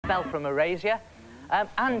Bell from Erasure.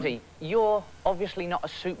 Andy, you're obviously not a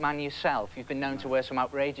suit man yourself. You've been known to wear some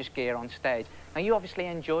outrageous gear on stage. Now, you obviously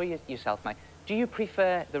enjoy yourself, mate. Do you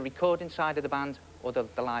prefer the recording side of the band or the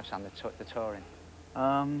live sound, the touring?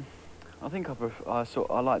 I think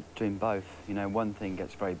I like doing both. You know, one thing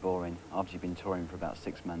gets very boring after you've been touring for about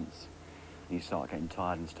 6 months. You start getting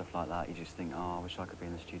tired and stuff like that. You just think, oh, I wish I could be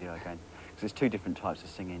in the studio again. Because there's two different types of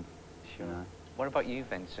singing. Sure. You know? What about you,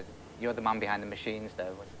 Vince? You're the man behind the machines,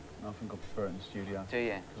 though. I think I prefer it in the studio. Do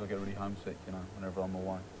you? Because I get really homesick, you know, whenever I'm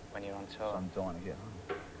away. When you're on tour? So I'm dying to get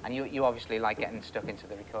home. And you obviously like getting stuck into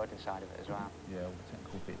the recording side of it as well? Yeah, all the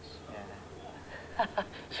technical bits. Yeah.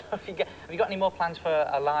 So have you got any more plans for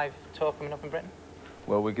a live tour coming up in Britain?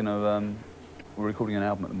 Well, we're recording an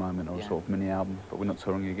album at the moment, or a sort of mini album, but we're not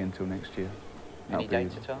touring again until next year. Any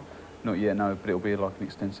dates at all? Not yet, no, but it'll be like an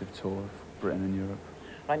extensive tour of Britain and Europe.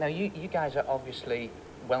 Right, now you guys are obviously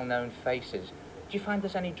well-known faces. Do you find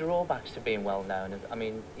there's any drawbacks to being well-known? I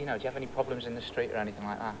mean, you know, do you have any problems in the street or anything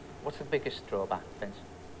like that? What's the biggest drawback, Vince?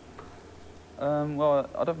 Well,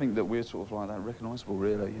 I don't think that we're sort of like that recognisable,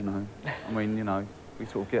 really, you know. I mean, you know, we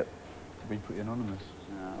sort of get to be pretty anonymous.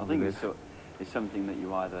 I think it's something that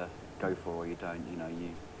you either go for or you don't, you know,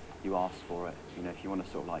 you ask for it. You know, if you want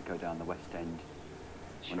to sort of like go down the West End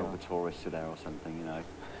when all the tourists are there or something, you know.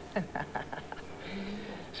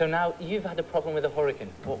 So now, you've had a problem with a hurricane.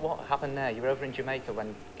 What happened there? You were over in Jamaica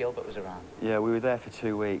when Gilbert was around. Yeah, we were there for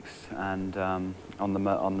 2 weeks, and on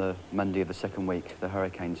the Monday of the second week, the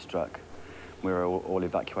hurricane struck. We were all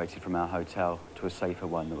evacuated from our hotel to a safer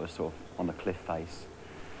one that was sort of on the cliff face.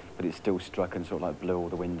 But it still struck and sort of like blew all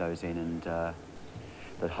the windows in and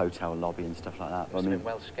the hotel lobby and stuff like that. It must have been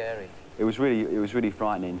well scary. It was really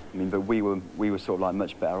frightening. I mean, but we were sort of like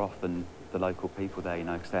much better off than the local people there, you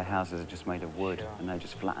know, because their houses are just made of wood and they're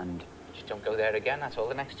just flattened. Just don't go there again, that's all.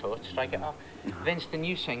 The next tour, strike it off. Vince, the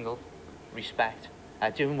new single, Respect,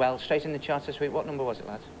 doing well, straight in the charts this week. What number was it,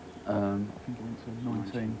 lads? I think it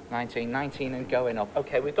went to 19. 19 and going up.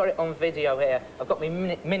 OK, we've got it on video here. I've got my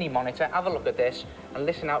mini monitor. Have a look at this and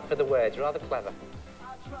listen out for the words. Rather clever.